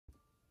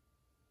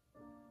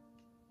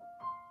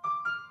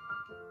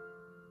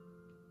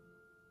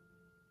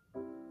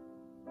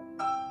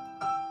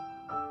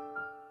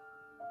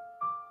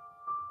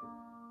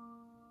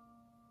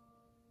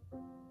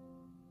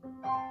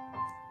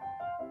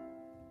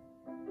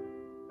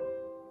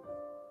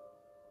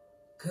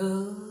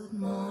Good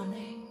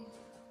morning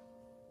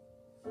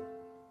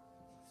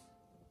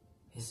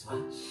is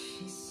what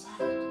she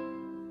said.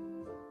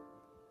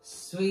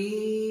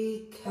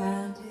 Sweet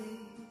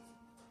candy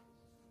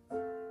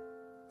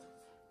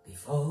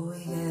before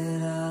we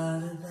get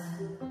out of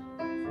bed,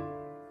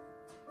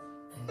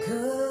 and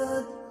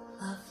good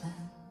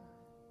loving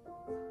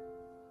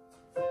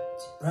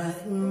to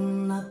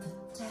brighten up the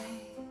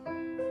day.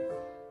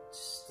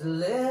 Just a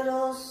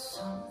little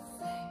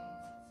something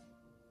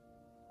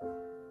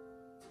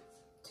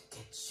to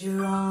get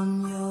you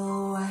on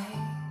your way.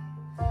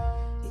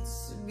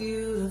 It's a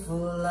beautiful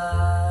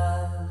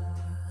life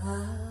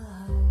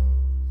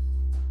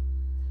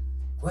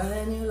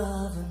when you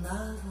love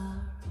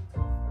another.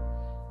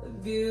 A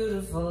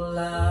beautiful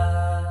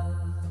life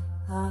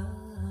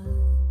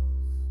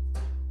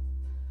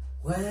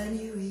when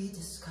you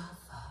rediscover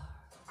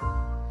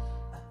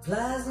a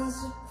pleasant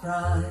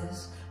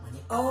surprise when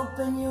you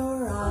open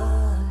your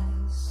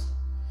eyes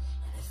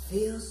and it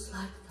feels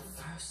like the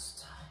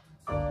first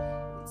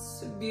time.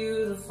 It's a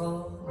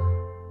beautiful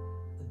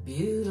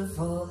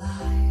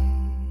life.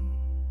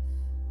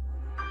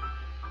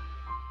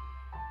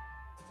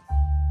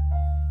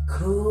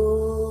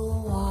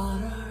 Cool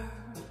water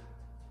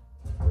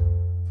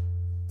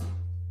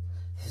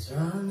is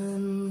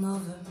running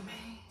over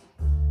me.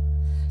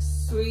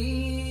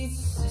 Sweet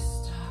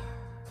sister,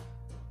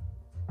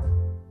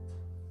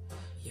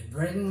 you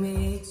bring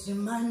me to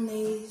my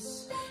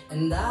knees,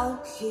 and I'll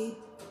keep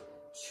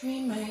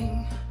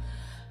dreaming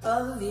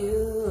of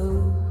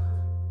you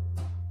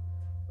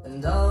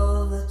and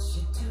all that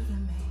you do to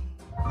me.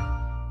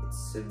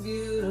 It's a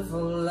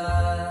beautiful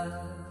life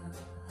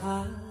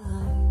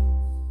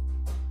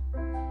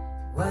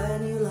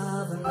when you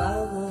love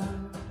another.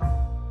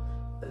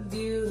 A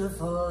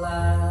beautiful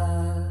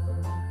life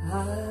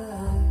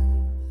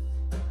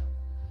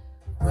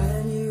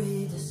when you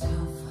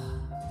rediscover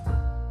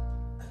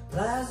a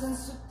pleasant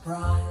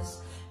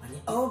surprise when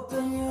you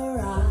open your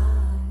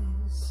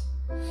eyes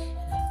and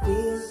it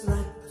feels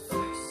like the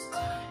first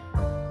time.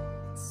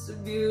 It's a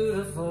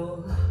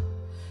beautiful life.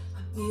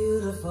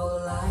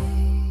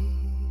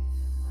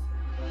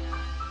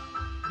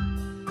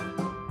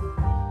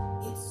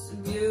 It's a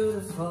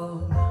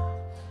beautiful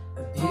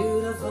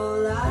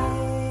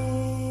life.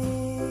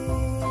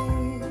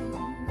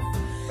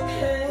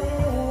 Hey.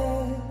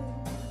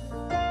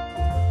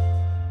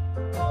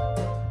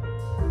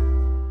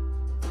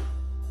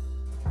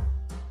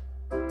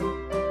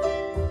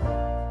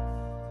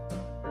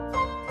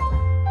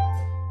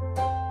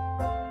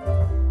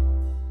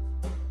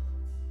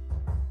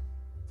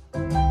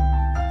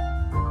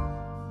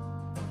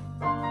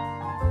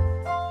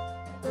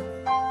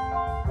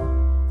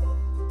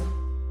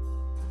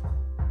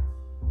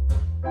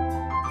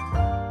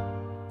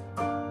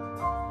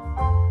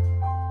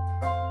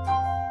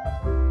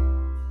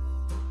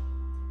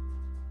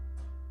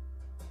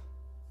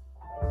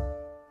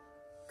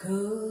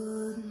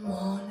 Good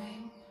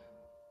morning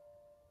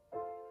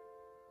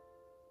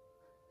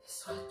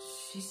is what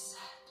she said.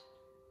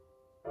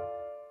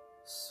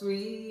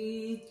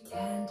 Sweet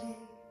candy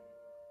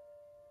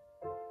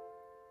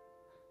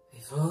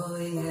before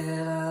we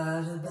get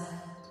out of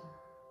bed,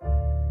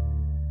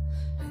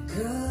 and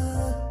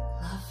good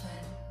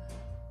loving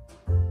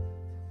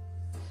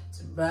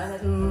to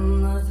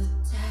brighten up the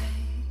day.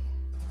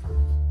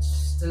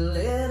 Just a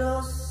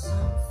little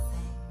something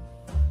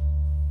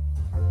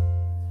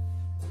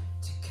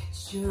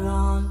you're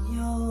on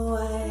your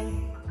way.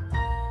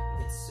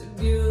 It's a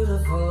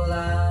beautiful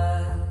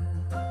life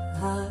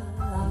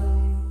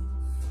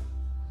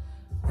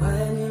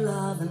when you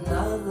love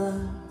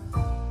another.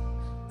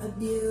 A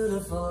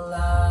beautiful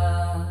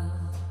life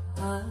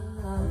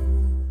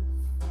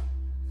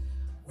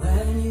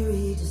when you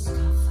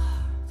rediscover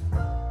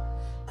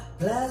a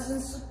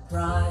pleasant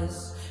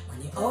surprise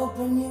when you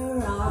open your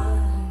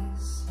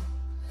eyes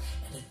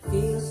and it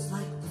feels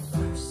like the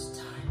first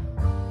time.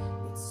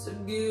 It's a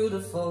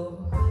beautiful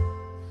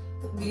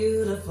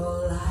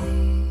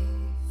life.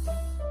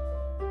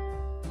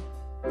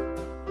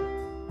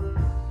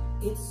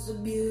 It's a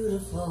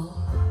beautiful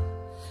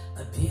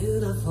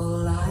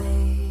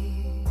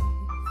life.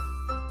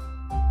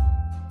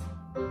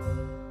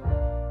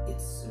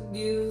 It's a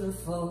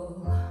beautiful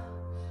life.